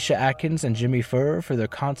 Alicia Atkins and Jimmy Furrer for their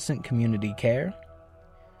constant community care.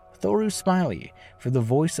 Thoru Smiley for the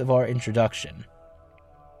voice of our introduction.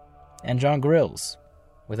 And John Grills.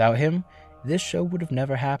 Without him, this show would have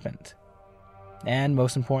never happened. And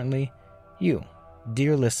most importantly, you,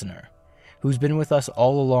 dear listener, who's been with us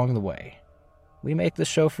all along the way. We make this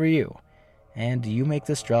show for you, and you make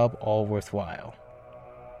this job all worthwhile.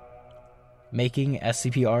 Making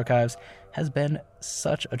SCP Archives has been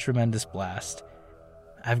such a tremendous blast.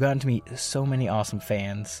 I've gotten to meet so many awesome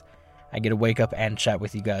fans. I get to wake up and chat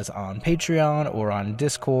with you guys on Patreon or on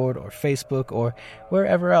Discord or Facebook or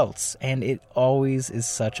wherever else, and it always is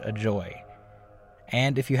such a joy.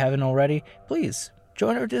 And if you haven't already, please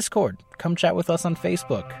join our Discord. Come chat with us on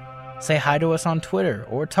Facebook. Say hi to us on Twitter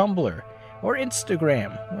or Tumblr or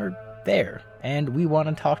Instagram. We're there, and we want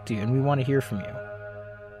to talk to you, and we want to hear from you.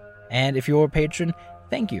 And if you're a patron,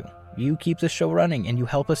 thank you. You keep the show running, and you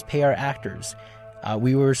help us pay our actors.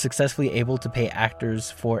 We were successfully able to pay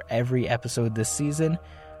actors for every episode this season.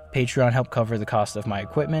 Patreon helped cover the cost of my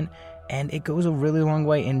equipment, and it goes a really long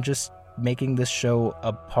way in just making this show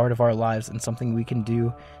a part of our lives and something we can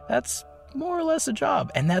do that's more or less a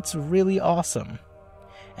job, and that's really awesome.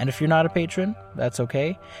 And if you're not a patron, that's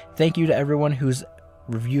okay. Thank you to everyone who's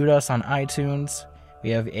reviewed us on iTunes.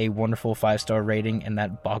 We have a wonderful 5-star rating, and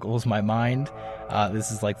that boggles my mind.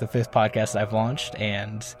 This is like the 5th podcast I've launched,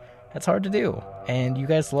 and that's hard to do. And you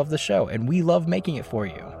guys love the show, and we love making it for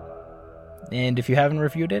you. And if you haven't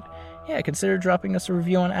reviewed it, consider dropping us a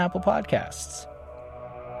review on Apple Podcasts.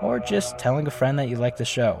 Or just telling a friend that you like the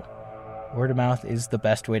show. Word of mouth is the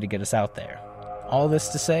best way to get us out there. All this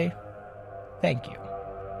to say, thank you.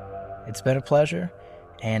 It's been a pleasure,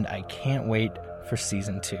 and I can't wait for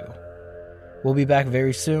Season 2. We'll be back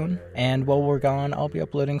very soon, and while we're gone, I'll be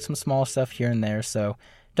uploading some small stuff here and there, so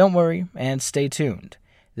don't worry and stay tuned.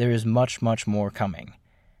 There is much, much more coming.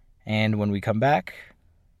 And when we come back,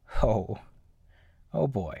 oh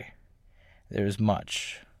boy, there's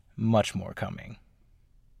much, much more coming.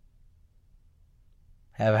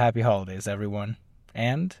 Have a happy holidays, everyone,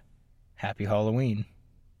 and happy Halloween.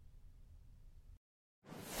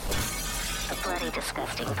 The Bloody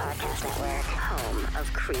Disgusting Podcast Network, home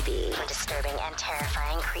of creepy, disturbing, and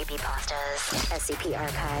terrifying creepypastas, SCP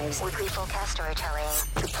archives, weekly full cast storytelling,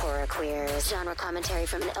 the Pora Queers, genre commentary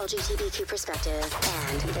from an LGBTQ perspective,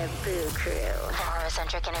 and the Boo Crew,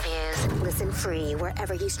 horror-centric interviews. Listen free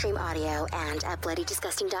wherever you stream audio and at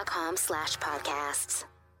bloodydisgusting.com/podcasts.